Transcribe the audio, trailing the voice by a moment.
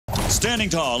Standing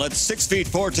tall at 6 feet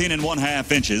 14 and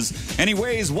 1/2 inches, and he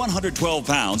weighs 112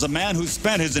 pounds, a man who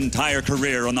spent his entire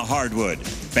career on the hardwood.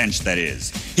 Bench, that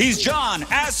is. He's John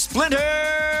Splinter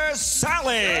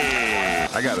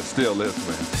Salley. I gotta steal this,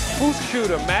 man. Who's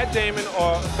shooter, Matt Damon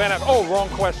or Ben Affleck? Oh, wrong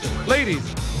question. Ladies,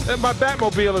 my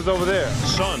Batmobile is over there.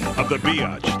 Son of the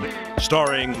Biatch,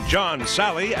 starring John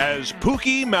Salley as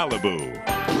Pookie Malibu.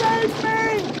 Save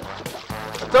me!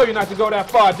 I told you not to go that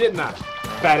far, didn't I?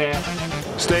 Fat ass.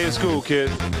 Stay in school, kid.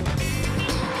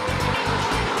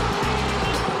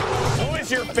 Who is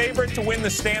your favorite to win the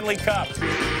Stanley Cup?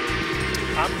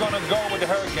 I'm gonna go with the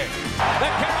Hurricanes. The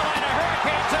Carolina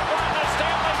Hurricanes have won the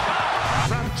Stanley Cup.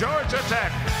 From Georgia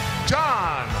Tech,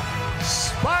 John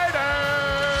Spider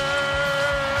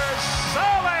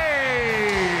Salley.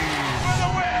 For the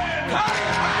win!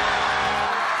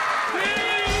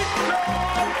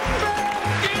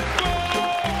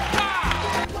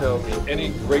 Tell me any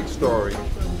great story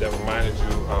that reminded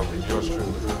you of yours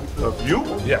truly. Of you?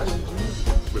 Yes.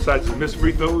 Besides the missed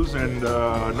free throws and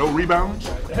no rebounds?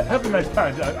 Have a nice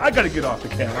time. I gotta get off the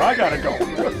camera. I gotta go.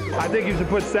 I think you should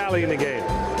put Sally in the game.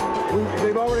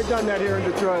 They've already done that here in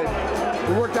Detroit.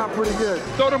 It worked out pretty good.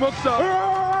 Throw them hooks up.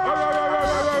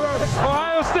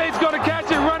 Ohio State's going to catch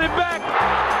it, run it back.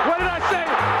 What did I say?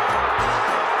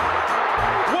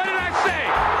 What did I say?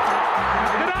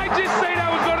 Did I just say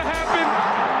that was going to happen?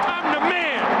 I'm the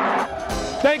man.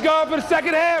 Thank God for the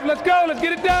second half. Let's go. Let's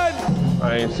get it done.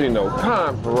 I ain't seen no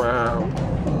time around.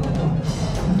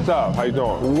 What's up? How you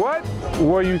doing? What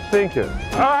were you thinking?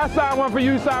 Oh, I signed one for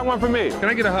you, signed one for me. Can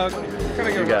I get a hug? Can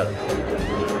I get a hug? Got it.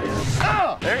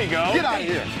 Oh, there you go. Get out of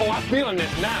here. Oh, I'm feeling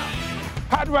this now.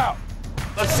 Hot route.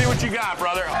 Let's see what you got,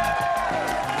 brother.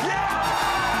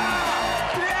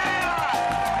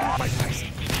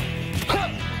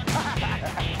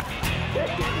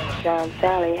 John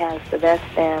Salley has the best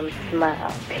damn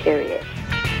smile, period.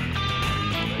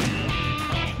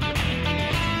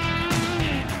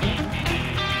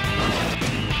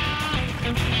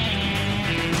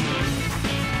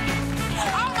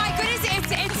 Oh my goodness,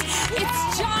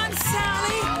 it's John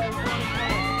Salley.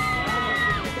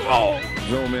 Oh.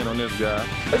 Zoom in on this guy.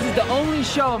 This is the only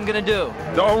show I'm gonna do.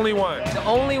 The only one. The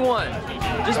only one.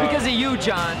 Just because of you,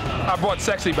 John. I brought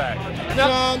sexy back.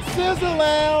 John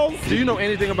Sizzle. Do you know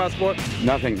anything about sports?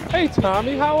 Nothing. Hey,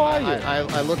 Tommy, how are you?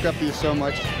 I look up to you so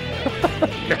much.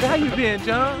 How you been,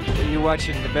 John? You're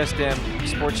watching the best damn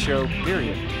sports show,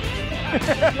 period.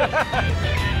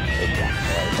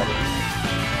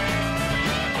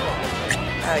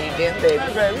 How you doing,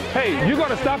 baby? Hey, you're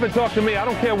gonna stop and talk to me. I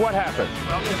don't care what happens.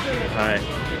 Hi.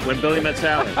 When Billy met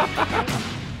Sally.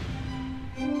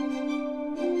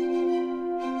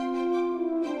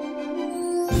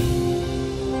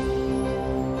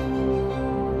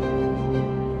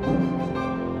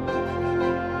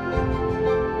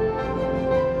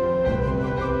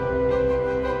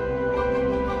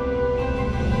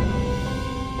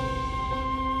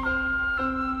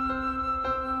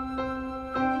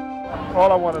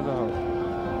 All I want is a hug.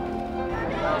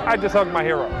 I just hugged my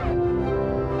hero.